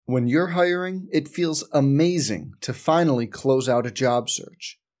When you're hiring, it feels amazing to finally close out a job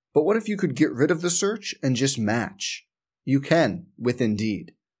search. But what if you could get rid of the search and just match? You can with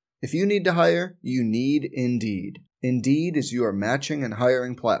Indeed. If you need to hire, you need Indeed. Indeed is your matching and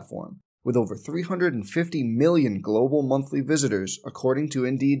hiring platform. With over 350 million global monthly visitors, according to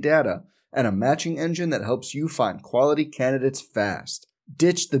Indeed data, and a matching engine that helps you find quality candidates fast.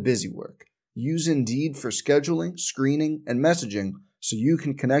 Ditch the busy work. Use Indeed for scheduling, screening, and messaging so you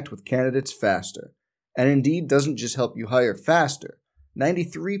can connect with candidates faster. And Indeed doesn't just help you hire faster.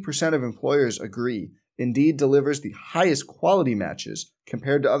 93% of employers agree Indeed delivers the highest quality matches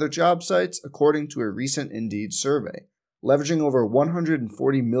compared to other job sites, according to a recent Indeed survey. Leveraging over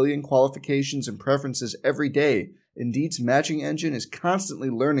 140 million qualifications and preferences every day, Indeed's matching engine is constantly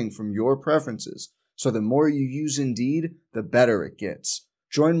learning from your preferences, so the more you use Indeed, the better it gets.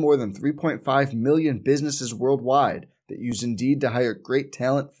 Join more than 3.5 million businesses worldwide that use Indeed to hire great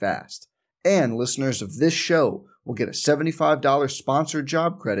talent fast. And listeners of this show will get a $75 sponsored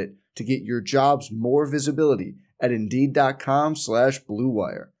job credit to get your jobs more visibility at Indeed.com/Blue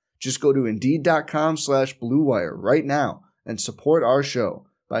Wire. Just go to Indeed.com/Blue Wire right now and support our show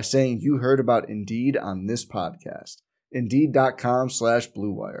by saying you heard about Indeed on this podcast.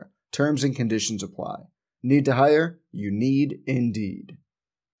 Indeed.com/Blue Wire. Terms and conditions apply. Need to hire? You need Indeed.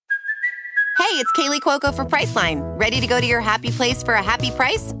 Hey, it's Kaylee Cuoco for Priceline. Ready to go to your happy place for a happy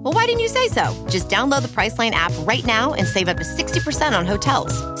price? Well, why didn't you say so? Just download the Priceline app right now and save up to 60% on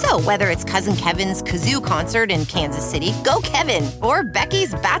hotels. So whether it's Cousin Kevin's Kazoo Concert in Kansas City, go Kevin, or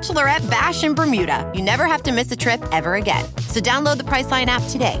Becky's Bachelorette Bash in Bermuda, you never have to miss a trip ever again. So download the Priceline app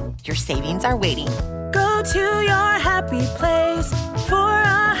today. Your savings are waiting. Go to your happy place for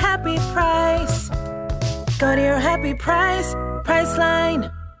a happy price. Go to your happy price,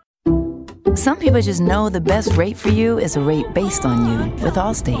 Priceline. Some people just know the best rate for you is a rate based on you with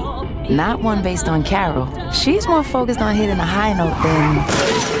Allstate. Not one based on Carol. She's more focused on hitting a high note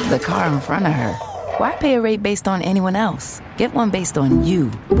than the car in front of her. Why pay a rate based on anyone else? Get one based on you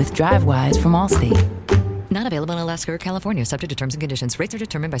with DriveWise from Allstate. Not available in Alaska or California, subject to terms and conditions. Rates are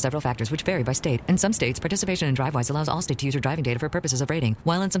determined by several factors, which vary by state. In some states, participation in DriveWise allows Allstate to use your driving data for purposes of rating.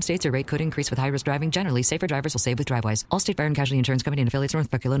 While in some states, your rate could increase with high-risk driving. Generally, safer drivers will save with DriveWise. Allstate Fire and Casualty Insurance Company and affiliates,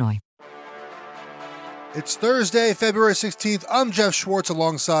 Northbrook, Illinois. It's Thursday, February 16th. I'm Jeff Schwartz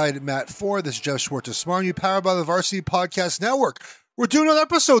alongside Matt Ford. This is Jeff Schwartz of Smart You, powered by the Varsity Podcast Network. We're doing another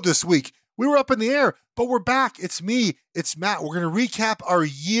episode this week. We were up in the air, but we're back. It's me. It's Matt. We're going to recap our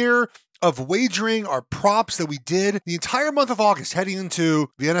year of wagering, our props that we did the entire month of August heading into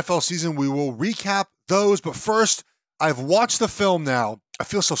the NFL season. We will recap those, but first, I've watched the film now. I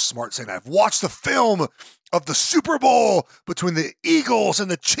feel so smart saying that. I've watched the film of the Super Bowl between the Eagles and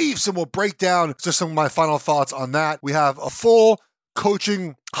the Chiefs, and we'll break down just some of my final thoughts on that. We have a full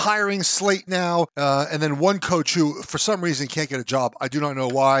coaching hiring slate now, and then one coach who, for some reason, can't get a job. I do not know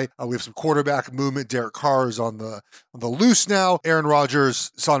why. We have some quarterback movement. Derek Carr is on the loose now. Aaron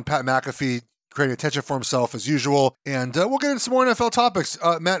Rodgers is on Pat McAfee, creating attention for himself as usual. And we'll get into some more NFL topics.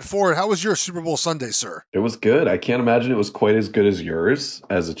 Matt Ford, how was your Super Bowl Sunday, sir? It was good. I can't imagine it was quite as good as yours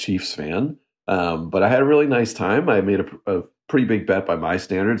as a Chiefs fan. But I had a really nice time. I made a pretty big bet by my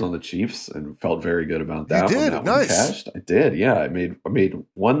standards on the Chiefs and felt very good about that. You did? That nice. one cashed. I did. Yeah. I made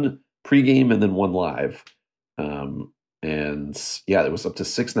one pregame and then one live. And yeah, it was up to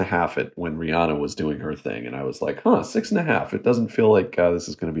 6.5 when Rihanna was doing her thing. And I was like, 6.5. It doesn't feel like this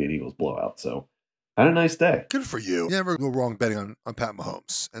is going to be an Eagles blowout. So I had a nice day. Good for you. You never go wrong betting on Pat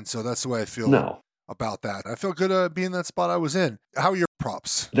Mahomes. And so that's the way I feel about that. I feel good being in that spot I was in. How are your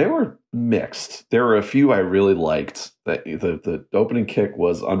props? They were mixed. There were a few I really liked. That the opening kick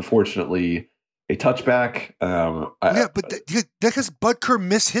was unfortunately a touchback. But because Butker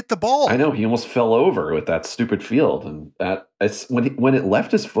mishit the ball. I know, he almost fell over with that stupid field, and when it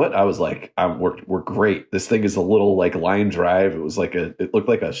left his foot, I was like, "We're great. This thing is a little like line drive. It was like it looked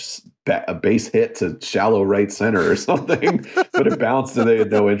like a base hit to shallow right center or something, but it bounced, and they had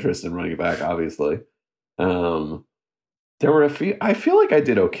no interest in running it back. Obviously, there were a few. I feel like I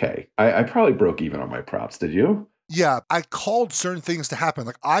did okay. I probably broke even on my props. Did you? Yeah, I called certain things to happen.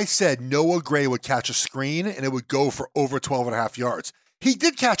 Like I said, Noah Gray would catch a screen and it would go for over 12.5 yards. He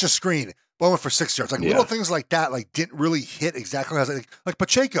did catch a screen, but went for 6 yards. Little things like that, didn't really hit exactly as like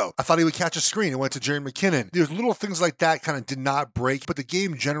Pacheco. I thought he would catch a screen. It went to Jerry McKinnon. There's little things like that kind of did not break, but the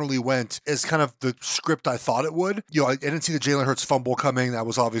game generally went as kind of the script I thought it would. I didn't see the Jalen Hurts fumble coming. That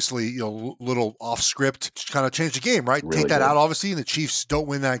was obviously, little off script to kind of change the game, right? Really Take that out, obviously, and the Chiefs don't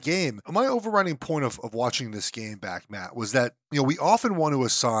win that game. My overriding point of watching this game back, Matt, was that, we often want to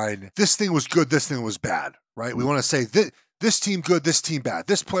assign this thing was good, this thing was bad, right? We want to say this team good, this team bad,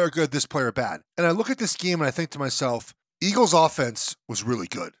 this player good, this player bad. And I look at this game and I think to myself, Eagles offense was really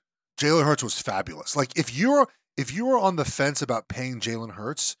good. Jalen Hurts was fabulous. Like if you were on the fence about paying Jalen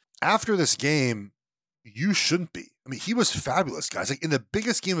Hurts after this game, you shouldn't be. I mean, he was fabulous, guys. Like in the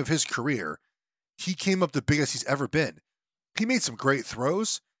biggest game of his career, he came up the biggest he's ever been. He made some great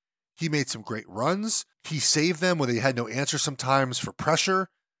throws. He made some great runs. He saved them when they had no answer sometimes for pressure.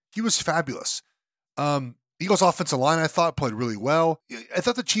 He was fabulous. Eagles offensive line, I thought, played really well. I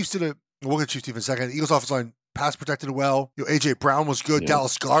thought the Chiefs we'll get Chiefs defense in a second. The Eagles offensive line pass protected well. A.J. Brown was good. Yeah.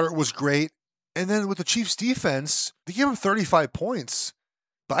 Dallas Goedert was great. And then with the Chiefs defense, they gave him 35 points.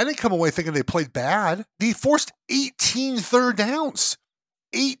 But I didn't come away thinking they played bad. They forced 18 third downs.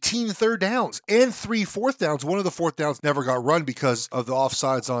 18 third downs and 3 fourth downs. One of the fourth downs never got run because of the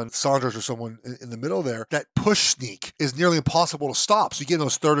offsides on Saunders or someone in the middle there. That push sneak is nearly impossible to stop. So you get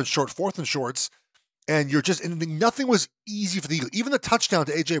those third and short, fourth and shorts, and nothing was easy for the Eagles. Even the touchdown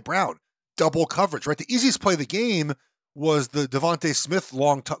to A.J. Brown, double coverage, right? The easiest play of the game was the Devontae Smith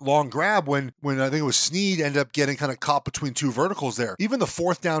long grab when I think it was Snead ended up getting kind of caught between two verticals there. Even the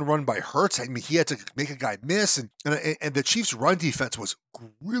fourth down run by Hurts, I mean, he had to make a guy miss, and the Chiefs' run defense was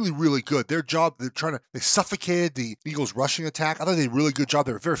really, really good. Their job, they suffocated the Eagles' rushing attack. I thought they did a really good job.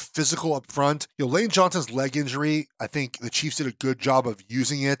 They were very physical up front. Lane Johnson's leg injury, I think the Chiefs did a good job of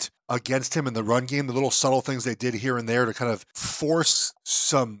using it against him in the run game. The little subtle things they did here and there to kind of force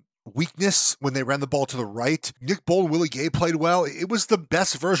some weakness when they ran the ball to the right. Nick Bolton, Willie Gay played well. It was the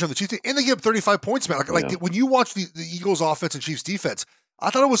best version of the Chiefs, and they gave up 35 points, man. When you watch the Eagles offense and Chiefs defense,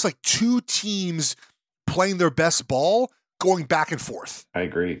 I thought it was like two teams playing their best ball, going back and forth. I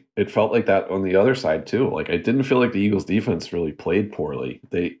agree. It felt like that on the other side too. Like I didn't feel like the Eagles defense really played poorly.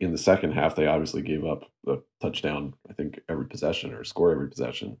 In the second half, they obviously gave up a touchdown, I think, every possession or scored every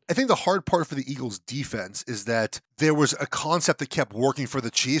possession. I think the hard part for the Eagles defense is that there was a concept that kept working for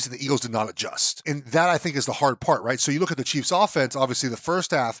the Chiefs and the Eagles did not adjust. And that I think is the hard part, right? So you look at the Chiefs offense, obviously the first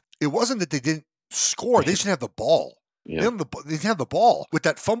half, it wasn't that they didn't score. They just didn't have the ball. Yeah. They didn't have the ball. With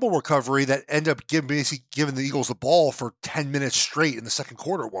that fumble recovery that ended up giving the Eagles the ball for 10 minutes straight in the second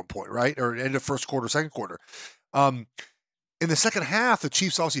quarter at one point, right? Or end of first quarter, second quarter. In the second half, the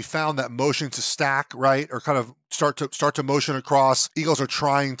Chiefs obviously found that motion to stack, right? Or kind of start to motion across. Eagles are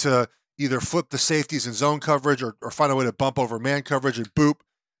trying to either flip the safeties in zone coverage or find a way to bump over man coverage and boop.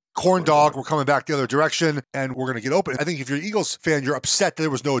 Corn dog, we're coming back the other direction, and we're going to get open. I think if you're an Eagles fan, you're upset that there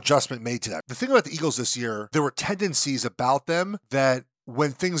was no adjustment made to that. The thing about the Eagles this year, there were tendencies about them that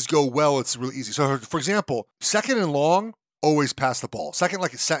when things go well, it's really easy. So, for example, second and long, always pass the ball. Second,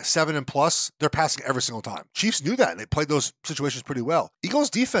 like 7 and plus, they're passing every single time. Chiefs knew that, and they played those situations pretty well. Eagles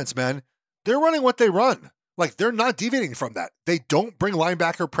defense, man, they're running what they run. Like, they're not deviating from that. They don't bring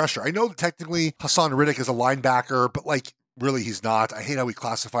linebacker pressure. I know that technically Hassan Riddick is a linebacker, but like, really, he's not. I hate how we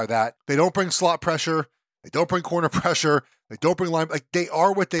classify that. They don't bring slot pressure. They don't bring corner pressure. They don't bring line. Like, they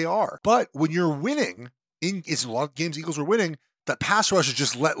are what they are. But when you're winning, it's a lot of games Eagles were winning, that pass rush is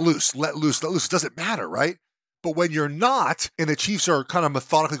just let loose. It doesn't matter, right? But when you're not, and the Chiefs are kind of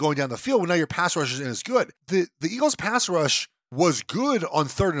methodically going down the field, well, now your pass rush isn't as good. The Eagles' pass rush was good on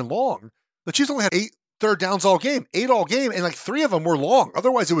third and long. The Chiefs only had 8 third downs all game, and like 3 of them were long.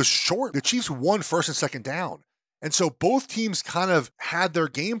 Otherwise, it was short. The Chiefs won first and second down. And so both teams kind of had their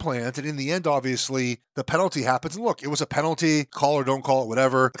game plans, and in the end, obviously, the penalty happens. And look, it was a penalty, call or don't call it,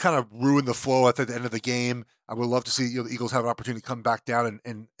 whatever. It kind of ruined the flow at the end of the game. I would love to see the Eagles have an opportunity to come back down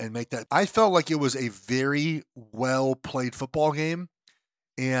and make that. I felt like it was a very well-played football game,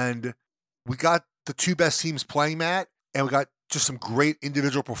 and we got the 2 best teams playing, Matt, and we got just some great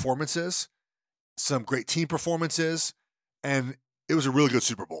individual performances, some great team performances, and it was a really good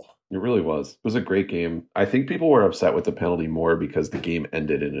Super Bowl. It really was. It was a great game. I think people were upset with the penalty more because the game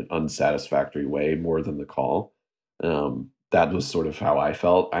ended in an unsatisfactory way more than the call. That was sort of how I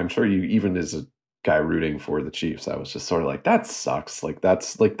felt. I'm sure you, even as a guy rooting for the Chiefs, I was just sort of like, that sucks.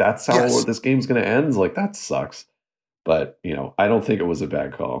 That's how this game's going to end. Like, that sucks. But, I don't think it was a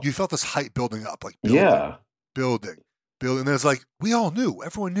bad call. You felt this hype building up, like building. And there's like, we all knew,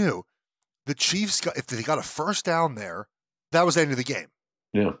 everyone knew the Chiefs if they got a first down there, that was the end of the game.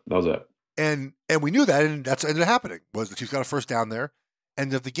 Yeah, that was it. And we knew that, and that's what ended up happening, was the Chiefs got a first down there,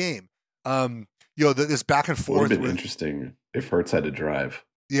 end of the game. This back and forth. It would have been interesting if Hurts had to drive.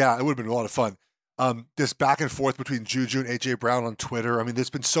 Yeah, it would have been a lot of fun. This back and forth between Juju and A.J. Brown on Twitter. I mean, there's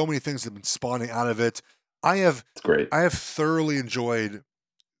been so many things that have been spawning out of it. It's great. I have thoroughly enjoyed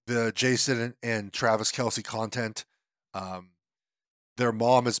the Jason and Travis Kelce content. Their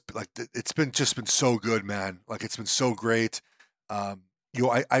mom is like, it's been so good, man. Like, it's been so great. I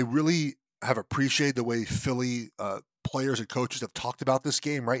really have appreciated the way Philly players and coaches have talked about this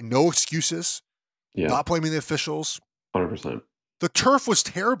game, right? No excuses. Yeah. Not blaming the officials. 100%. The turf was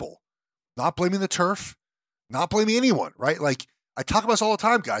terrible. Not blaming the turf. Not blaming anyone, right? Like, I talk about this all the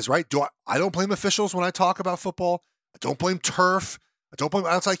time, guys, right? I don't blame officials when I talk about football. I don't blame turf. I don't blame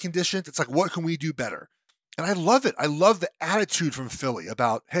outside conditions. It's like, what can we do better? And I love it. I love the attitude from Philly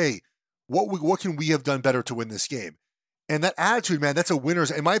about, hey, what can we have done better to win this game? And that attitude, man,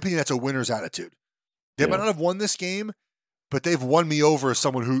 in my opinion, that's a winner's attitude. They might not have won this game, but they've won me over as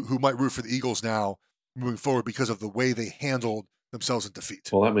someone who might root for the Eagles now moving forward because of the way they handled themselves in defeat.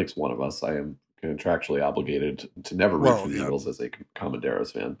 Well, that makes one of us. I am contractually obligated to never root for the Eagles as a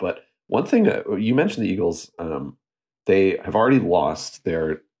Comanderos fan. But one thing, you mentioned the Eagles, they have already lost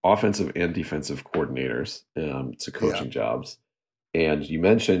their offensive and defensive coordinators to coaching jobs. And you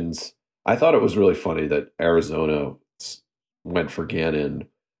mentioned, I thought it was really funny that Arizona went for Gannon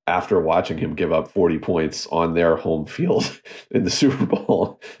after watching him give up 40 points on their home field in the Super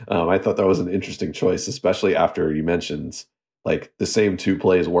Bowl. I thought that was an interesting choice, especially after you mentioned like the same two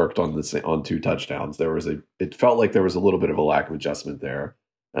plays worked on two touchdowns. It felt like there was a little bit of a lack of adjustment there.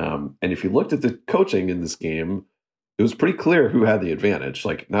 And if you looked at the coaching in this game, it was pretty clear who had the advantage.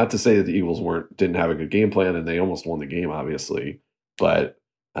 Like, not to say that the Eagles didn't have a good game plan and they almost won the game, obviously, but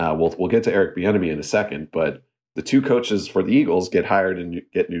we'll get to Eric Bieniemy in a second. But the two coaches for the Eagles get hired and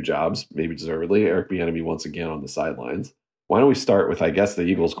get new jobs, maybe deservedly. Eric Bieniemy once again on the sidelines. Why don't we start with, I guess, the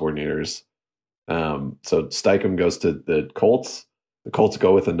Eagles coordinators? So Steichen goes to the Colts. The Colts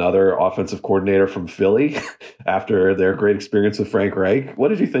go with another offensive coordinator from Philly after their great experience with Frank Reich. What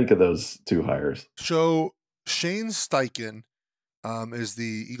did you think of those two hires? So Shane Steichen is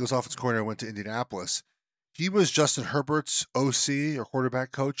the Eagles offensive coordinator, went to Indianapolis. He was Justin Herbert's OC or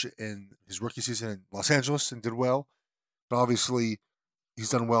quarterback coach in his rookie season in Los Angeles and did well. But obviously, he's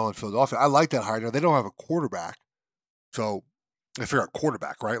done well in Philadelphia. I like that hire. Now, they don't have a quarterback. So they figure out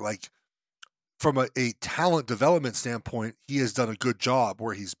quarterback, right? Like, from a talent development standpoint, he has done a good job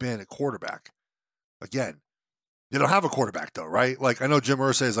where he's been at quarterback. Again, they don't have a quarterback, though, right? Like, I know Jim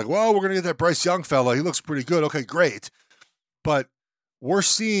Irsay is like, well, we're going to get that Bryce Young fella. He looks pretty good. Okay, great. But we're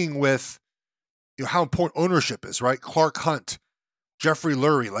seeing with how important ownership is, right? Clark Hunt, Jeffrey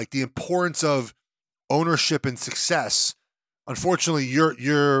Lurie, like the importance of ownership and success. Unfortunately,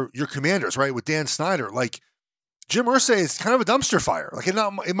 your Commanders, right, with Dan Snyder, like Jim Irsay is kind of a dumpster fire. Like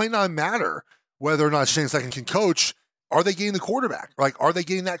it might not matter whether or not Shane Steichen can coach. Are they getting the quarterback? Like, are they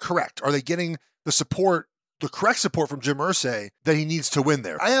getting that correct? Are they getting the support, the correct support from Jim Irsay that he needs to win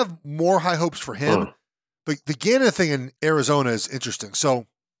there? I have more high hopes for him. The Gannon thing in Arizona is interesting. So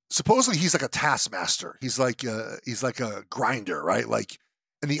supposedly he's like a taskmaster. He's like a grinder, right? Like,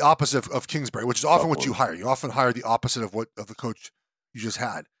 and the opposite of Kingsbury, which is often what you hire. You often hire the opposite of the coach you just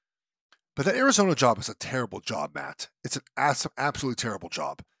had. But that Arizona job is a terrible job, Matt. It's an absolutely terrible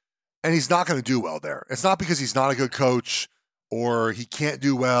job. And he's not going to do well there. It's not because he's not a good coach or he can't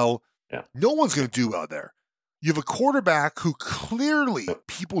do well. Yeah. No one's going to do well there. You have a quarterback who clearly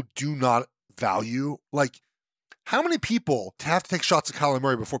people do not value. Like, how many people have to take shots at Kyler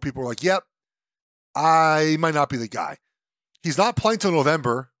Murray before people are like, yep, I might not be the guy? He's not playing till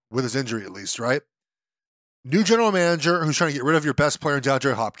November with his injury, at least, right? New general manager who's trying to get rid of your best player,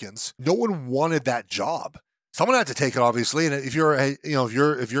 DeAndre Hopkins. No one wanted that job. Someone had to take it, obviously. And if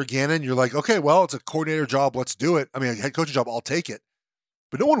you're Gannon, you're like, okay, well, it's a coordinator job. Let's do it. I mean, a head coaching job, I'll take it.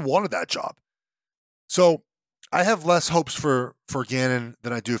 But no one wanted that job. So I have less hopes for Gannon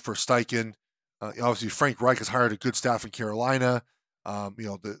than I do for Steichen. Obviously, Frank Reich has hired a good staff in Carolina.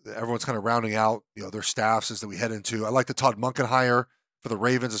 Everyone's kind of rounding out, their staffs as that we head into. I like the Todd Monken hire for the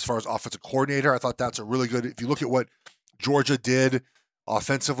Ravens as far as offensive coordinator. I thought that's a really good. If you look at what Georgia did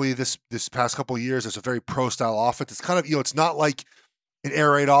offensively this past couple of years, it's a very pro style offense. It's kind of it's not like an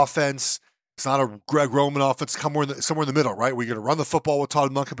air raid offense. It's not a Greg Roman offense. Somewhere in the middle, right? We're going to run the football with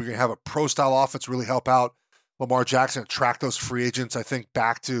Todd Monken, but you're going to have a pro style offense really help out Lamar Jackson, attract those free agents. I think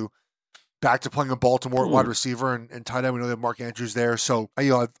back to playing in Baltimore at wide receiver and tight end. We know they have Mark Andrews there. So,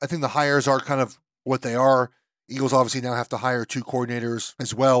 I think the hires are kind of what they are. Eagles obviously now have to hire two coordinators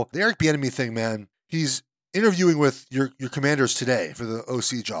as well. The Eric Bieniemy thing, man, he's interviewing with your Commanders today for the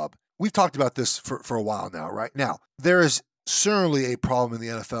OC job. We've talked about this for a while now, right? Now, there is certainly a problem in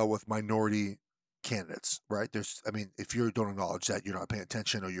the NFL with minority candidates, right? If you don't acknowledge that, you're not paying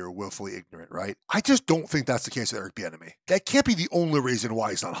attention or you're willfully ignorant, right? I just don't think that's the case with Eric Bieniemy. That can't be the only reason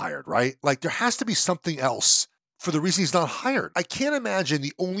why he's not hired, right? Like, there has to be something else for the reason he's not hired. I can't imagine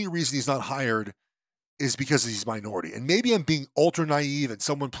the only reason he's not hired is because he's minority. And maybe I'm being ultra naive, and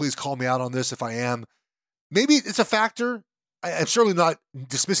someone please call me out on this if I am. Maybe it's a factor. I'm certainly not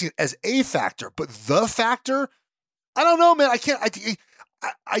dismissing it as a factor, but the factor, I don't know, man. I can't.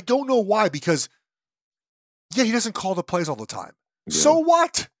 I don't know why, because yeah, he doesn't call the plays all the time. Yeah. So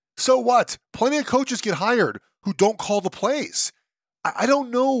what? So what? Plenty of coaches get hired who don't call the plays. I don't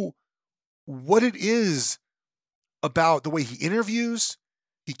know what it is about the way he interviews,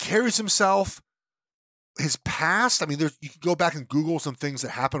 he carries himself, his past. I mean, you can go back and Google some things that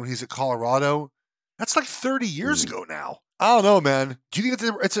happened when he's at Colorado. That's like 30 years ago now. I don't know, man. Do you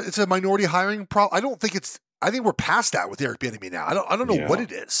think it's a minority hiring problem? I don't think it's. I think we're past that with Eric Bieniemy now. I don't know what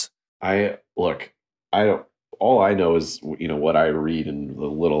it is. All I know is, what I read and the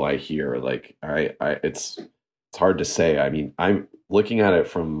little I hear. Like, it's hard to say. I mean, I'm looking at it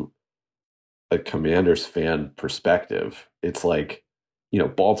from a Commanders fan perspective. It's like,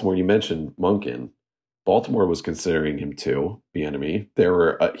 Baltimore. You mentioned Monken. Baltimore was considering him too, Bieniemy.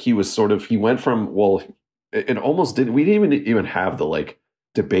 He went from, it almost didn't. We didn't even have the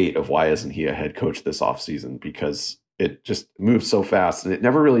debate of why isn't he a head coach this offseason, because it just moved so fast and it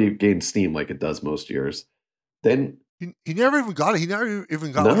never really gained steam like it does most years. Then he never even got it. He never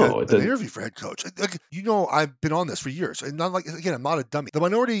even got an interview for head coach. I've been on this for years, and I'm not a dummy. The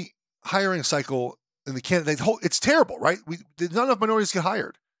minority hiring cycle in the candidate, it's terrible, right? Not enough minorities get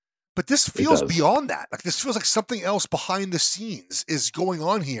hired, but this feels beyond that. Like, this feels like something else behind the scenes is going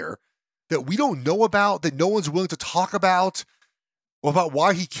on here that we don't know about, that no one's willing to talk about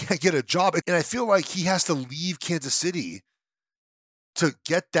why he can't get a job. And I feel like he has to leave Kansas City to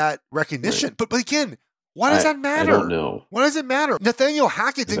get that recognition. Right. But again, why does that matter? I don't know. Why does it matter? Nathaniel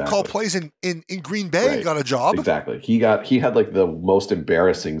Hackett didn't call plays in Green Bay and got a job. Exactly. He had the most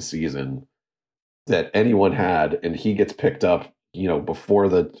embarrassing season that anyone had, and he gets picked up, before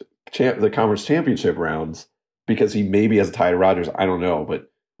the conference championship rounds because he maybe has a tie to Rodgers. I don't know. But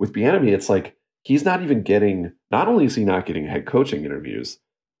with Bieniemy, it's like he's not even getting, not only is he not getting head coaching interviews,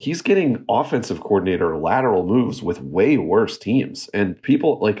 he's getting offensive coordinator lateral moves with way worse teams. And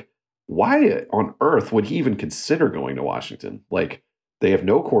people why on earth would he even consider going to Washington? They have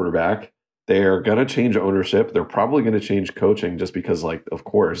no quarterback. They're going to change ownership. They're probably going to change coaching just because, of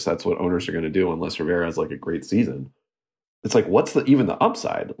course, that's what owners are going to do unless Rivera has a great season. It's what's even the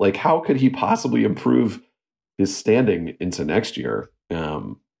upside? How could he possibly improve his standing into next year?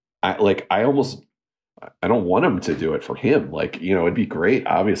 I don't want him to do it for him. It'd be great,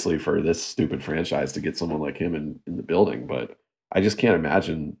 obviously, for this stupid franchise to get someone like him in the building, but I just can't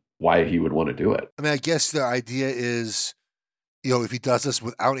imagine why he would want to do it. I mean, I guess the idea is, if he does this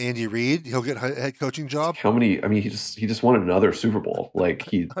without Andy Reid, he'll get a head coaching job. He just won another Super Bowl.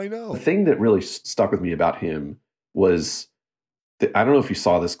 I know. The thing that really stuck with me about him was, I don't know if you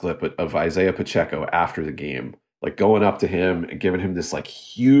saw this clip of Isaiah Pacheco after the game, going up to him and giving him this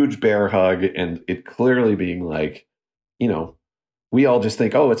huge bear hug, and it clearly being we all just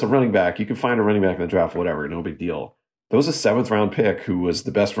think, oh, it's a running back. You can find a running back in the draft, whatever, no big deal. There was a 7th round pick who was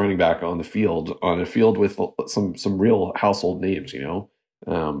the best running back on a field with some real household names,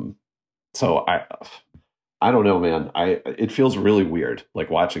 So I don't know, man. It feels really weird,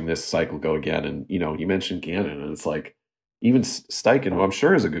 watching this cycle go again. And you mentioned Gannon, and it's even Steichen, who I'm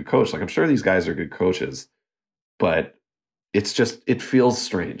sure is a good coach. I'm sure these guys are good coaches, but it feels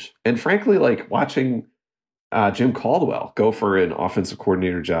strange. And frankly, watching Jim Caldwell go for an offensive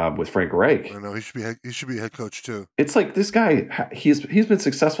coordinator job with Frank Reich. I know he should be a head coach too. It's this guy, he's been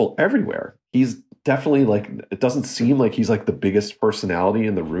successful everywhere. He's definitely it doesn't seem like he's the biggest personality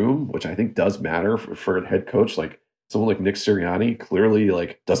in the room, which I think does matter for a head coach. Someone like Nick Sirianni clearly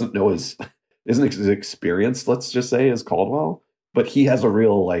doesn't know isn't as experienced, let's just say, as Caldwell, but he has a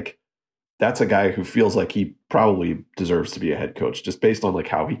real that's a guy who feels like he probably deserves to be a head coach just based on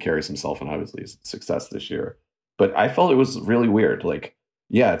how he carries himself and obviously his success this year. But I felt it was really weird.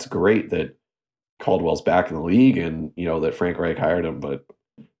 Yeah, it's great that Caldwell's back in the league and, that Frank Reich hired him, but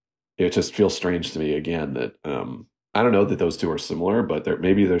it just feels strange to me again that, I don't know that those two are similar, but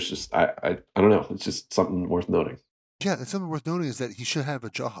there's just, I don't know. It's just something worth noting. Yeah. It's something worth noting is that he should have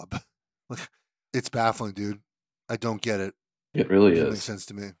a job. It's baffling, dude. I don't get it. It really is. Makes sense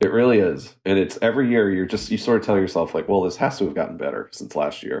to me. It really is. And it's every year you sort of tell yourself well, this has to have gotten better since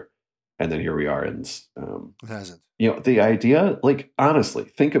last year. And then here we are. And it hasn't. The idea, honestly,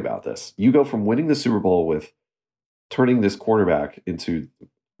 think about this. You go from winning the Super Bowl with turning this quarterback into,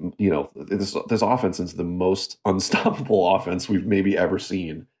 this offense into the most unstoppable offense we've maybe ever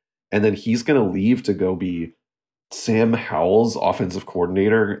seen. And then he's going to leave to go be Sam Howell's offensive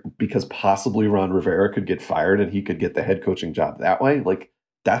coordinator because possibly Ron Rivera could get fired and he could get the head coaching job that way.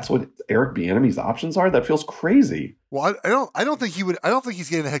 that's what Eric Bieniemy's options are? That feels crazy. Well, I don't think he would. I don't think he's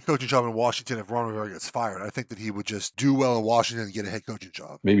getting a head coaching job in Washington if Ron Rivera gets fired. I think that he would just do well in Washington and get a head coaching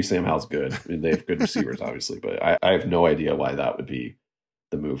job. Maybe Sam Howell's good. I mean, they have good receivers, obviously, but I have no idea why that would be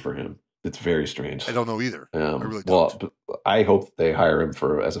the move for him. It's very strange. I don't know either. I really don't. Well, I hope they hire him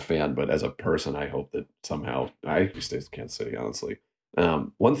as a fan, but as a person, I hope that somehow he stays in Kansas City, honestly.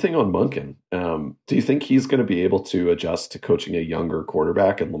 One thing on Monken, do you think he's going to be able to adjust to coaching a younger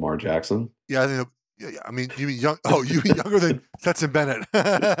quarterback in Lamar Jackson? Yeah, I think. Yeah. I mean, you mean young? Oh, you mean younger than Stetson Bennett?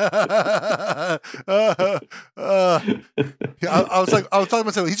 Yeah, I was talking to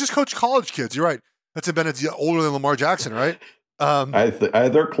myself. He just coached college kids. You're right. Stetson Bennett's older than Lamar Jackson, right?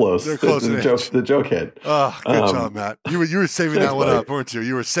 They're close. They're close. The joke hit. Oh, good job, Matt. You were saving that one up, weren't you?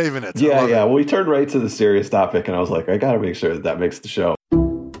 You were saving it. Yeah. Well, we turned right to the serious topic, and I was like, I got to make sure that makes the show.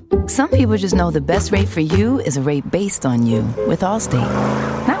 Some people just know the best rate for you is a rate based on you with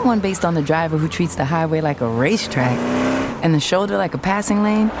Allstate. Not one based on the driver who treats the highway like a racetrack and the shoulder like a passing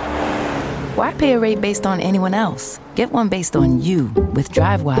lane. Why pay a rate based on anyone else? Get one based on you with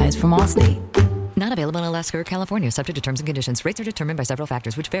DriveWise from Allstate. Not available in Alaska or California, subject to terms and conditions. Rates are determined by several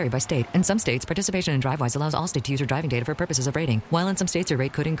factors, which vary by state. In some states, participation in DriveWise allows Allstate to use your driving data for purposes of rating. While in some states, your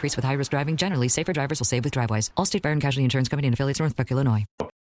rate could increase with high-risk driving. Generally, safer drivers will save with DriveWise. Allstate Fire and Casualty Insurance Company and affiliates, Northbrook, Illinois.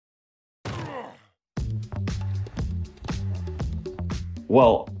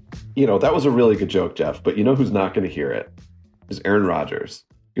 Well, that was a really good joke, Jeff, but you know who's not going to hear it? Is Aaron Rodgers.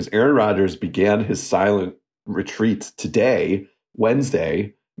 Because Aaron Rodgers began his silent retreat today,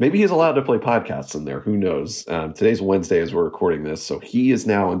 Wednesday. Maybe he's allowed to play podcasts in there. Who knows? Today's Wednesday as we're recording this. So he is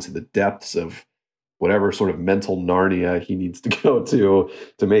now into the depths of whatever sort of mental Narnia he needs to go to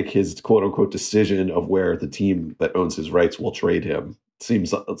make his quote unquote decision of where the team that owns his rights will trade him. It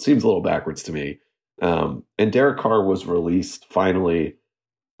seems a little backwards to me. And Derek Carr was released finally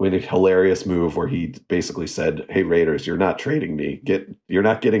with a hilarious move where he basically said, "Hey Raiders, you're not trading me. You're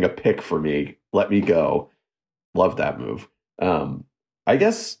not getting a pick for me. Let me go." Love that move. I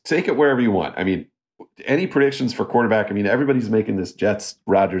guess take it wherever you want. I mean, any predictions for quarterback? I mean, everybody's making this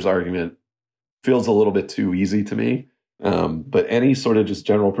Jets-Rodgers argument. Feels a little bit too easy to me. But any sort of just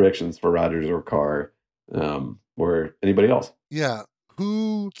general predictions for Rodgers or Carr or anybody else? Yeah.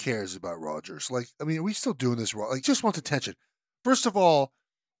 Who cares about Rodgers? Are we still doing this wrong? Just wants attention. First of all,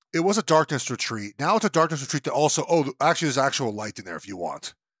 it was a darkness retreat. Now it's a darkness retreat that also, actually there's actual light in there if you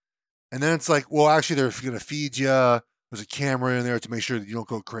want. And then it's like, well, actually they're going to feed you. There's a camera in there to make sure that you don't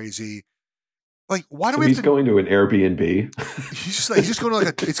go crazy. Why do we have he's going to an Airbnb? He's just going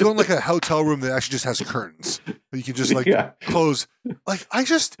to it's going like a hotel room that actually just has curtains. You can just close. You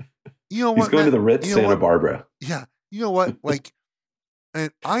know what? He's going to the Ritz Santa Barbara. Yeah. You know what?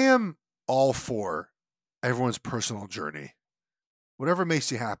 And I am all for everyone's personal journey. Whatever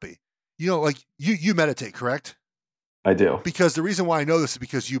makes you happy. You meditate, correct? I do. Because the reason why I know this is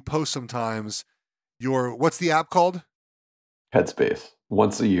because you post sometimes what's the app called? Headspace.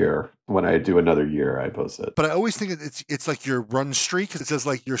 Once a year, when I do another year, I post it. But I always think it's like your run streak. It says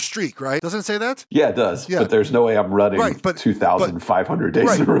your streak, right? Doesn't it say that? Yeah, it does. Yeah. But there's no way I'm running 2,500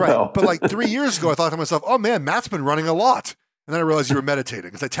 days in a row. But 3 years ago, I thought to myself, oh man, Matt's been running a lot. And then I realized you were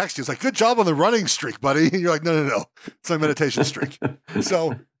meditating. Because I texted you, it's like, good job on the running streak, buddy. And you're like, no. It's my meditation streak.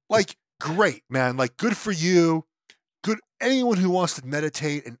 So, great, man. Good for you. Good. Anyone who wants to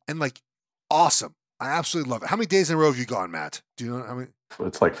meditate and awesome. I absolutely love it. How many days in a row have you gone, Matt? Do you know how many?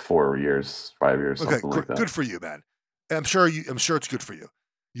 It's 4 years, 5 years, something like that. Good for you, man. I'm sure it's good for you.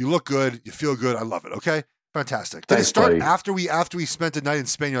 You look good. You feel good. I love it. Okay, fantastic. Did it start after we spent a night in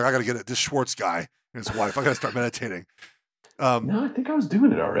Spain? You're like, I got to get it. This Schwartz guy and his wife. I got to start meditating. No, I think I was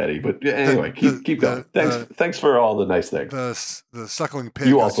doing it already. But anyway, keep going. Thanks for all the nice things. The suckling pig.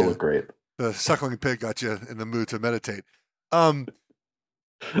 You also look great. The suckling pig got you in the mood to meditate.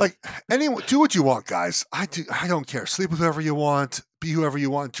 Anyone, do what you want, guys. I don't care. Sleep with whoever you want, be whoever you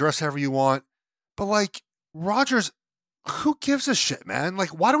want, dress however you want. But Rodgers, who gives a shit, man?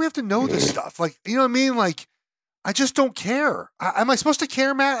 Why do we have to know this stuff? You know what I mean? I just don't care. Am I supposed to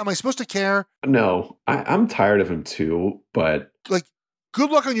care, Matt? Am I supposed to care? No, I'm tired of him too, but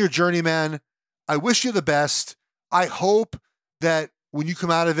good luck on your journey, man. I wish you the best. I hope that when you come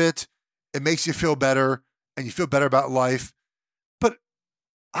out of it, it makes you feel better and you feel better about life.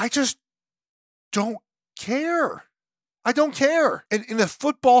 I just don't care. I don't care. And in a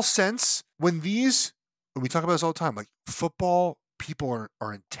football sense, when we talk about this all the time, football people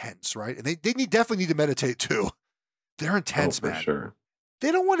are intense, right? And they definitely need to meditate too. They're intense, man. For sure.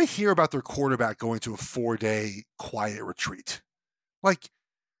 They don't want to hear about their quarterback going to a 4-day quiet retreat.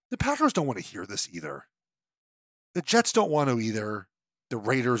 The Packers don't want to hear this either. The Jets don't want to either. The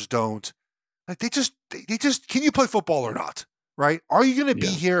Raiders don't. Like they just can you play football or not? Right? Are you going to be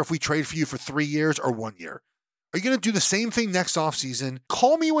here if we trade for you for 3 years or 1 year? Are you going to do the same thing next offseason?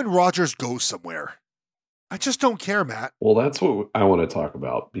 Call me when Rodgers goes somewhere. I just don't care, Matt. Well, that's what I want to talk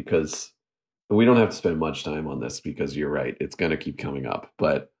about because we don't have to spend much time on this because you're right. It's going to keep coming up.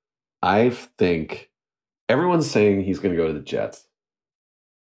 But I think everyone's saying he's going to go to the Jets.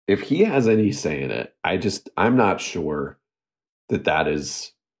 If he has any say in it, I'm not sure that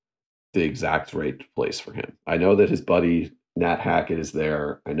is the exact right place for him. I know that his buddy Nat Hackett is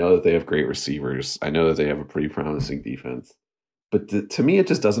there. I know that they have great receivers. I know that they have a pretty promising defense. But to me, it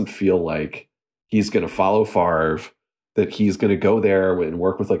just doesn't feel like he's going to follow Favre, that he's going to go there and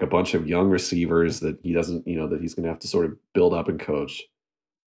work with like a bunch of young receivers that he doesn't, that he's going to have to sort of build up and coach.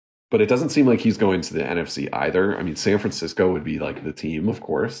 But it doesn't seem like he's going to the NFC either. I mean, San Francisco would be like the team, of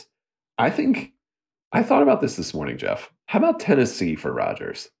course. I thought about this morning, Jeff. How about Tennessee for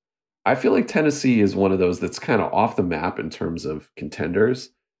Rodgers? I feel like Tennessee is one of those that's kind of off the map in terms of contenders.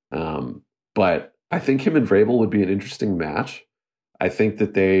 But I think him and Vrabel would be an interesting match. I think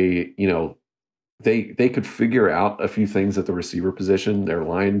that they could figure out a few things at the receiver position. Their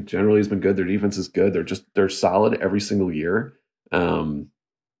line generally has been good. Their defense is good. They're solid every single year.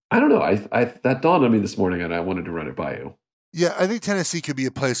 I don't know. I that dawned on me this morning, and I wanted to run it by you. Yeah, I think Tennessee could be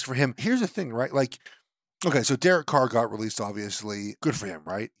a place for him. Here's the thing, right? Like, okay, so Derek Carr got released. Obviously, good for him,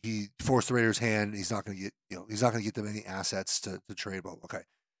 right? He forced the Raiders' hand. He's not going to get them any assets to trade. Well, okay.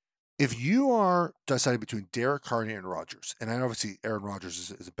 If you are deciding between Derek Carr and Aaron Rodgers, and obviously Aaron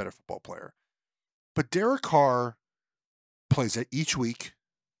Rodgers is a better football player, but Derek Carr plays it each week.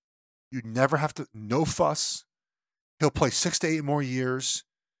 You never have to, no fuss. He'll play 6 to 8 more years.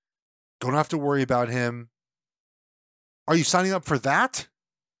 Don't have to worry about him. Are you signing up for that?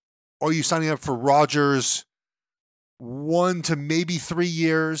 Or are you signing up for Rodgers 1 to maybe 3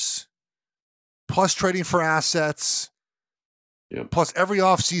 years, plus trading for assets, plus every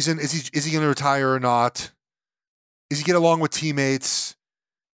offseason, is he going to retire or not? Is he get along with teammates?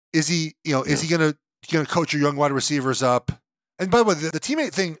 Is he going to coach your young wide receivers up? And by the way, the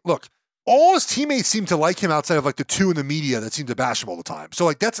teammate thing, look, all his teammates seem to like him outside of like the two in the media that seem to bash him all the time. So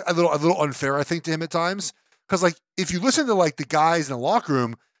like that's a little unfair, I think, to him at times. Because like if you listen to like the guys in the locker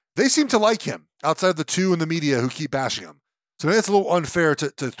room, they seem to like him outside of the two in the media who keep bashing him. So maybe it's a little unfair to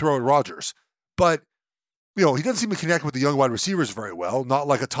throw at Rodgers. But he doesn't seem to connect with the young wide receivers very well, not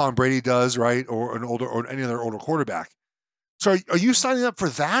like a Tom Brady does, right? Or any other older quarterback. So are you signing up for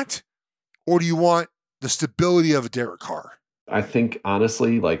that? Or do you want the stability of a Derek Carr? I think,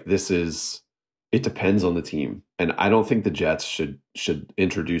 honestly, like it depends on the team. And I don't think the Jets should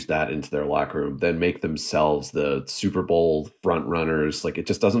introduce that into their locker room, then make themselves the Super Bowl front runners. Like, it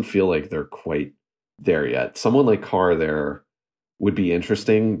just doesn't feel like they're quite there yet. Someone like Carr there would be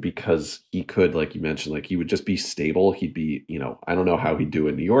interesting because he could, like you mentioned, like he would just be stable. He'd be, I don't know how he'd do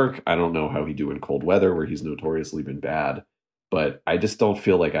in New York. I don't know how he'd do in cold weather where he's notoriously been bad. But I just don't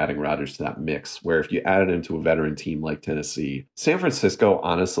feel like adding Rodgers to that mix, where if you added him to a veteran team like Tennessee, San Francisco,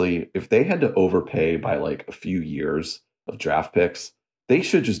 honestly, if they had to overpay by like a few years of draft picks, they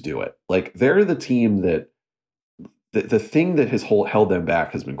should just do it. Like, they're the team that the thing that has held them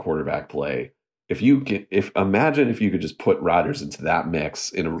back has been quarterback play. Imagine if you could just put Rodgers into that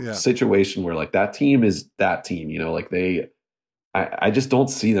mix in a situation where like that team is that team, I just don't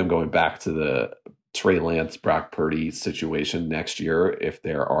see them going back to the Trey Lance, Brock Purdy situation next year if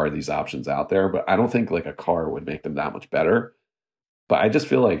there are these options out there. But I don't think like a Carr would make them that much better. But I just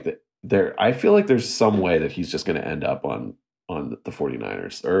feel like there's some way that he's just going to end up on the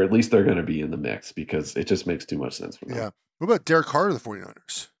 49ers, or at least they're going to be in the mix because it just makes too much sense for them. Yeah. What about Derek Carr to the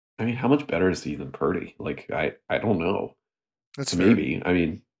 49ers? I mean, how much better is he than Purdy? Like, I don't know. That's maybe. Fair. I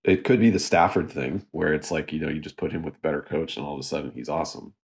mean, it could be the Stafford thing where it's like, you just put him with a better coach and all of a sudden he's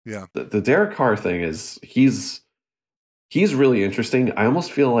awesome. Yeah. The Derek Carr thing is he's really interesting. I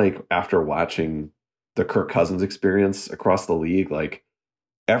almost feel like after watching the Kirk Cousins experience across the league, like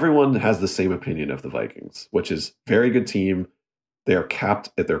everyone has the same opinion of the Vikings, which is very good team. They are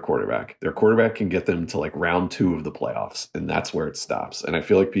capped at their quarterback. Their quarterback can get them to like round 2 of the playoffs, and that's where it stops. And I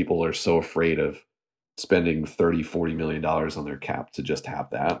feel like people are so afraid of spending $30-40 million on their cap to just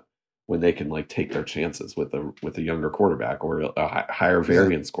have that, when they can like take their chances with a younger quarterback or a higher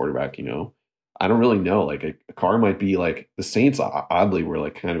variance quarterback. I don't really know. Like a Carr might be like the Saints. Oddly, were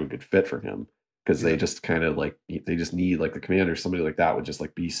like kind of a good fit for him because they just kind of like they just need like the Commanders. Somebody like that would just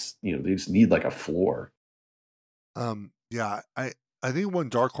like be they just need like a floor. Yeah, I think one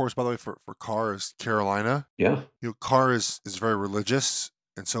dark horse, by the way, for Carr is Carolina. Yeah, Carr is very religious,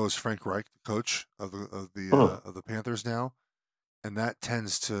 and so is Frank Reich, the coach of the Panthers now. and that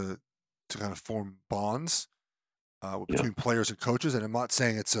tends to kind of form bonds between players and coaches. And I'm not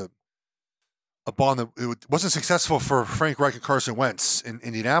saying it's a bond that wasn't successful for Frank Reich and Carson Wentz in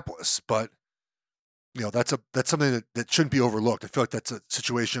Indianapolis, but that's something that shouldn't be overlooked. I feel like that's a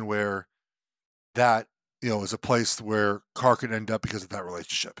situation where that is a place where Carr could end up because of that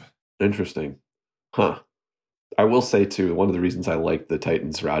relationship. Interesting, huh? I will say too, one of the reasons I like the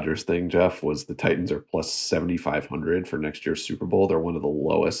Titans-Rodgers thing, Jeff, was the Titans are plus 7,500 for next year's Super Bowl. They're one of the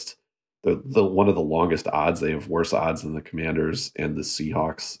lowest. The one of the longest odds. They have worse odds than the Commanders and the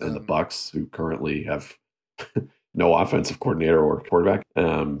Seahawks and the Bucks, who currently have no offensive coordinator or quarterback.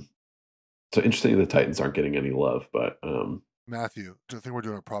 So interesting the Titans aren't getting any love, but Matthew, do you think we're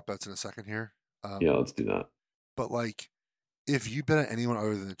doing our prop bets in a second here? Yeah, let's do that. But if you bet on anyone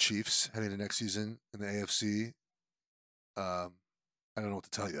other than the Chiefs heading into next season in the AFC, I don't know what to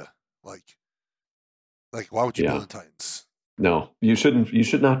tell you. Why would you bet on the Titans? No, you shouldn't. You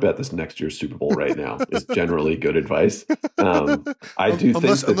should not bet this next year's Super Bowl right now. Is generally good advice. I do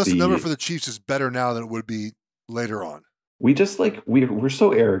unless think that the number for the Chiefs is better now than it would be later on. We just we're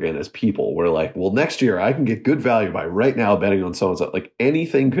so arrogant as people. We're like, well, next year I can get good value by right now betting on so and so. Like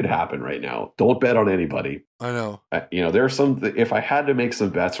anything could happen right now. Don't bet on anybody. I know. There are some. If I had to make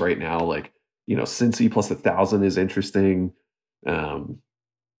some bets right now, Cincy plus 1,000 is interesting.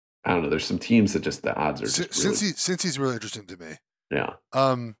 I don't know. There's some teams that just the odds are. Cincy's really interesting to me. Yeah.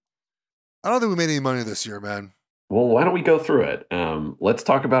 I don't think we made any money this year, man. Well, why don't we go through it? Let's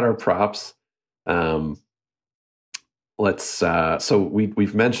talk about our props. So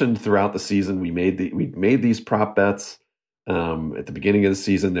we've mentioned throughout the season we made these prop bets. At the beginning of the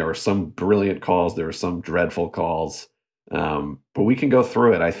season, there were some brilliant calls, there were some dreadful calls. But we can go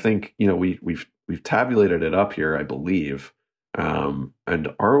through it. I think we've tabulated it up here, I believe. And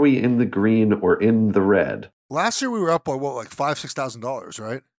are we in the green or in the red? Last year we were up by $5,000-$6,000,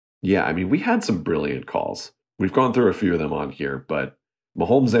 right? Yeah, I mean we had some brilliant calls. We've gone through a few of them on here, but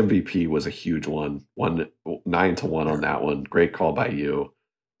Mahomes MVP was a huge one. 9-1 on that one. Great call by you.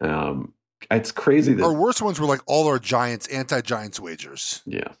 It's crazy that our worst ones were all our anti-Giants wagers.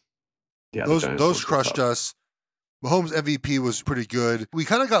 Yeah. Those crushed us. Mahomes MVP was pretty good. We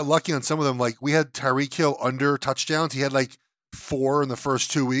kind of got lucky on some of them. We had Tyreek Hill under touchdowns. He had 4 in the first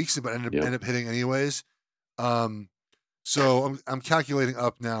 2 weeks, but ended up hitting anyways. So I'm calculating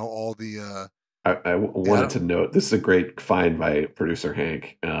up now all the. I wanted to note, this is a great find by producer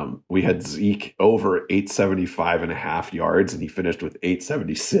Hank. We had Zeke over 875.5 yards, and he finished with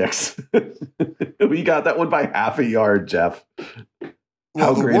 876. We got that one by half a yard, Jeff.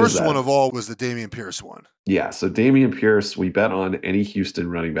 Well, the worst one of all was the Dameon Pierce one. Yeah, so Dameon Pierce, we bet on any Houston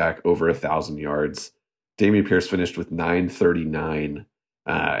running back over 1,000 yards. Dameon Pierce finished with 939.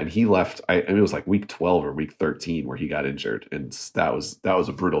 And he left. It was week 12 or week 13 where he got injured, and that was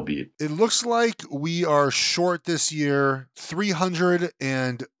a brutal beat. It looks like we are short this year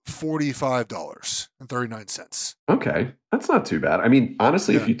 $345.39. Okay, that's not too bad. I mean,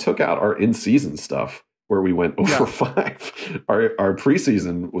 honestly, if you took out our in-season stuff where we went over 5, our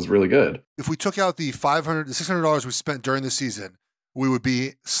preseason was really good. If we took out the $600 we spent during the season, we would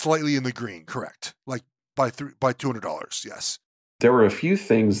be slightly in the green. Correct, by $200. Yes. There were a few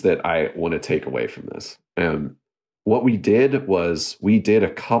things that I want to take away from this. What we did was we did a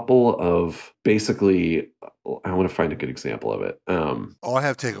couple of basically, I want to find a good example of it. I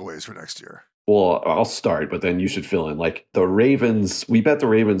have takeaways for next year. Well, I'll start, but then you should fill in. The Ravens, we bet the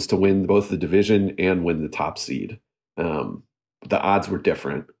Ravens to win both the division and win the top seed. The odds were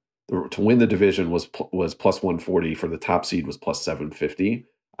different. To win the division was plus 140. For the top seed was plus 750.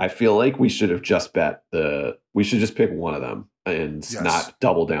 I feel like we should have just we should just pick one of them and not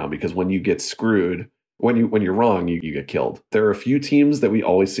double down, because when you get screwed, when you're wrong, you get killed. There are a few teams that we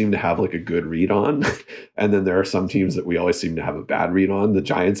always seem to have a good read on. And then there are some teams that we always seem to have a bad read on. The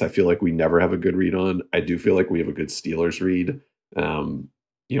Giants, I feel like we never have a good read on. I do feel like we have a good Steelers read.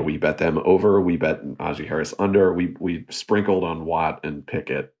 We bet them over. We bet Najee Harris under. We sprinkled on Watt and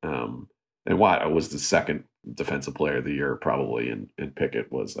Pickett. And Watt was the second defensive player of the year probably, and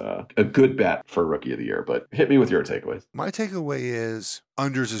Pickett was a good bet for rookie of the year. But hit me with your takeaways. My takeaway is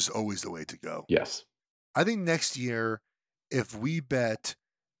unders is always the way to go. Yes. I think next year, if we bet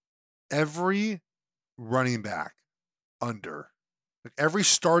every running back under, every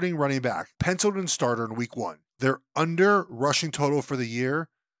starting running back, penciled in starter in week 1, their under rushing total for the year,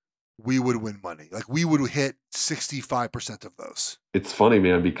 we would win money. We would hit 65% of those. It's funny,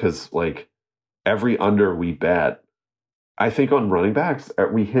 man, because every under we bet, I think on running backs,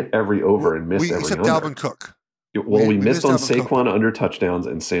 we hit every over and miss every except under. Dalvin Cook. Well, we missed on Dalvin Cook. Saquon under touchdowns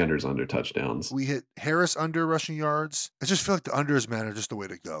and Sanders under touchdowns. We hit Harris under rushing yards. I just feel like the unders, man, are just the way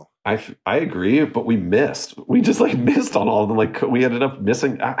to go. I agree, but we missed. We just missed on all of them. We ended up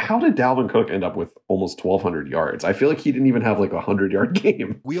missing. How did Dalvin Cook end up with almost 1,200 yards? I feel like he didn't even have a 100-yard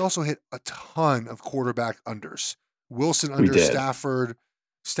game. We also hit a ton of quarterback unders. Wilson under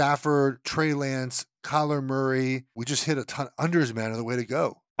Stafford, Trey Lance, Kyler Murray. We just hit a ton of unders, man, are the way to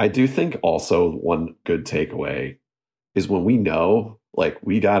go. I do think also one good takeaway is when we know,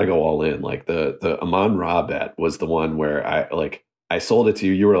 we got to go all in. The Amon-Ra bet was the one where I sold it to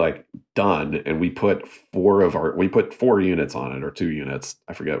you. You were done. And we put 4 units on it, or 2 units.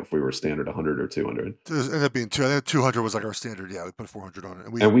 I forget if we were standard 100 or 200. It ended up being 2. I think 200 was our standard. Yeah, we put 400 on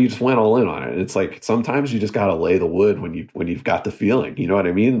it. And we just went all in on it. And it's sometimes you just got to lay the wood when you've got the feeling. You know what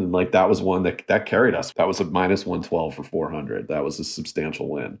I mean? And that was one that carried us. That was a minus 112 for 400. That was a substantial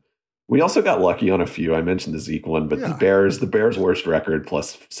win. We also got lucky on a few. I mentioned the Zeke one, but the Bears' worst record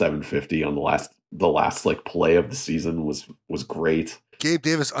plus 750 on the last play of the season was great. Gabe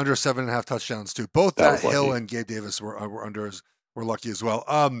Davis under 7.5 touchdowns too. Both that Hill and Gabe Davis were unders. We're lucky as well.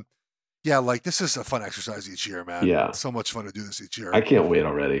 This is a fun exercise each year, man. Yeah, it's so much fun to do this each year. I can't wait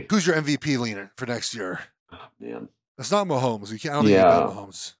already. Who's your MVP leaner for next year? Oh, man. It's not Mahomes. I don't think you bet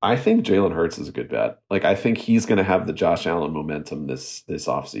Mahomes. I think Jalen Hurts is a good bet. I think he's going to have the Josh Allen momentum this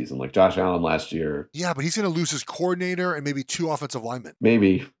offseason. Josh Allen last year. Yeah, but he's going to lose his coordinator and maybe 2 offensive linemen.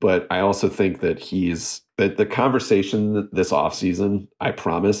 Maybe, but I also think that the conversation this offseason, I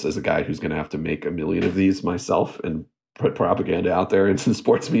promise, as a guy who's going to have to make a million of these myself and put propaganda out there into the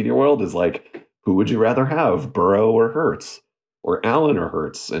sports media world, is who would you rather have, Burrow or Hurts? Or Allen or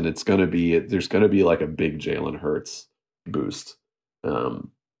Hurts? And there's going to be a big Jalen Hurts boost. I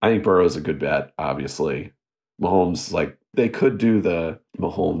think Burrow's a good bet, obviously. Mahomes, they could do the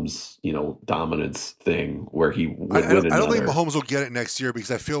Mahomes, dominance thing where he would win another. I don't think Mahomes will get it next year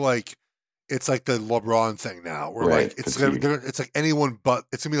because I feel like it's like the LeBron thing now, where it's anyone but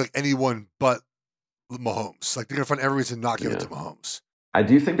anyone but Mahomes. They're gonna find every reason to not give it to Mahomes. I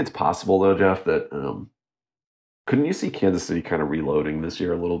do think it's possible though, Jeff, that couldn't you see Kansas City kind of reloading this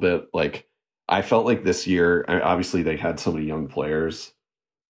year a little bit? I felt like this year, obviously they had so many young players.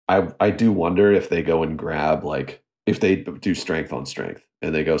 I do wonder if they go and grab, if they do strength on strength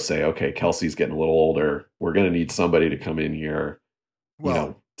and they go say, okay, Kelsey's getting a little older. We're going to need somebody to come in here,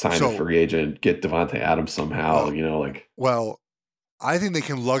 sign a free agent, get Devontae Adams somehow, Well, I think they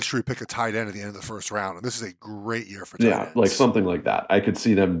can luxury pick a tight end at the end of the first round. And this is a great year for tight ends. Something like that. I could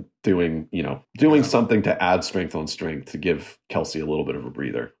see them doing something to add strength on strength to give Kelsey a little bit of a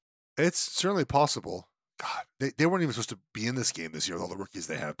breather. It's certainly possible. God, they weren't even supposed to be in this game this year with all the rookies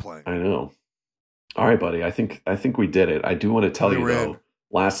they have playing. I know. All right, buddy. I think we did it. I do want to tell you though,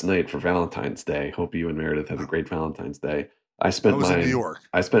 last night for Valentine's Day, hope you and Meredith had a great Valentine's Day. I was in New York.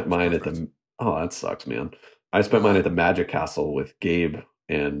 I spent mine at that sucks, man. I spent mine at the Magic Castle with Gabe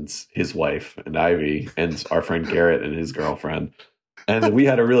and his wife and Ivy and our friend Garrett and his girlfriend. And we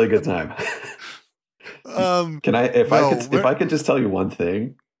had a really good time. If I could just tell you one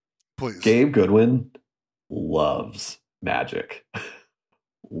thing, please. Gabe Goodwin loves Magic.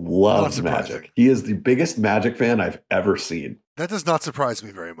 Loves Magic. He is the biggest Magic fan I've ever seen. That does not surprise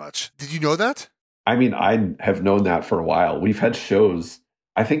me very much. Did you know that? I mean, I have known that for a while. We've had shows.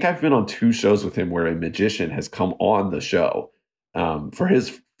 I think I've been on 2 shows with him where a magician has come on the show. For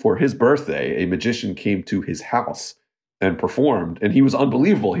his birthday, a magician came to his house and performed, and he was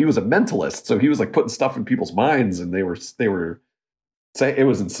unbelievable. He was a mentalist, so he was putting stuff in people's minds, and they were saying it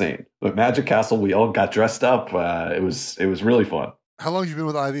was insane. But Magic Castle, we all got dressed up. It was really fun. How long have you been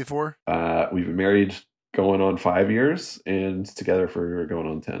with Ivy for? We've been married going on 5 years, and together for going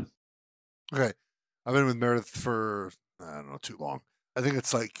on 10. Okay, I've been with Meredith for I don't know, too long. I think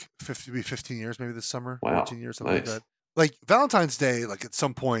it's 15 years maybe this summer. Wow. 14 years, something like that. Valentine's Day, at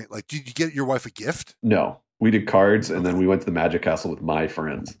some point, did you get your wife a gift? No. We did cards, and then we went to the Magic Castle with my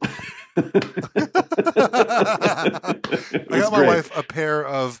friends. I got my wife a pair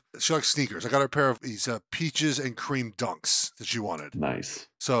of, she likes sneakers. I got her a pair of these peaches and cream dunks that she wanted. Nice.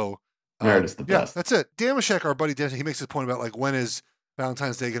 So, Meredith's the best. Yeah, that's it. Damashek, our buddy Dan, he makes this point about when is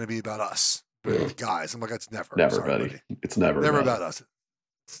Valentine's Day going to be about us? Guys, I'm it's never. Never, sorry, buddy. It's never about us.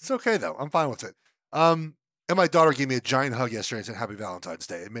 It's okay though. I'm fine with it. And my daughter gave me a giant hug yesterday and said Happy Valentine's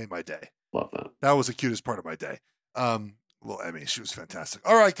Day. It made my day. Love that. That was the cutest part of my day. Little Emmy, she was fantastic.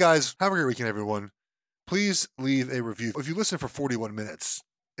 All right, guys, have a great weekend, everyone. Please leave a review. If you listen for 41 minutes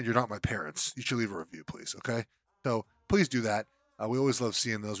and you're not my parents, you should leave a review, please. Okay, so please do that. We always love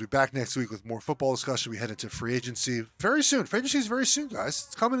seeing those. We'll be back next week with more football discussion. We head into free agency very soon. Free agency is very soon, guys.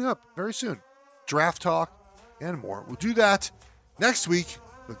 It's coming up very soon. Draft talk, and more. We'll do that next week.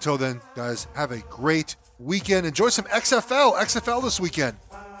 Until then, guys, have a great weekend. Enjoy some XFL this weekend.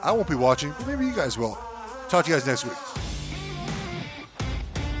 I won't be watching, but maybe you guys will. Talk to you guys next week.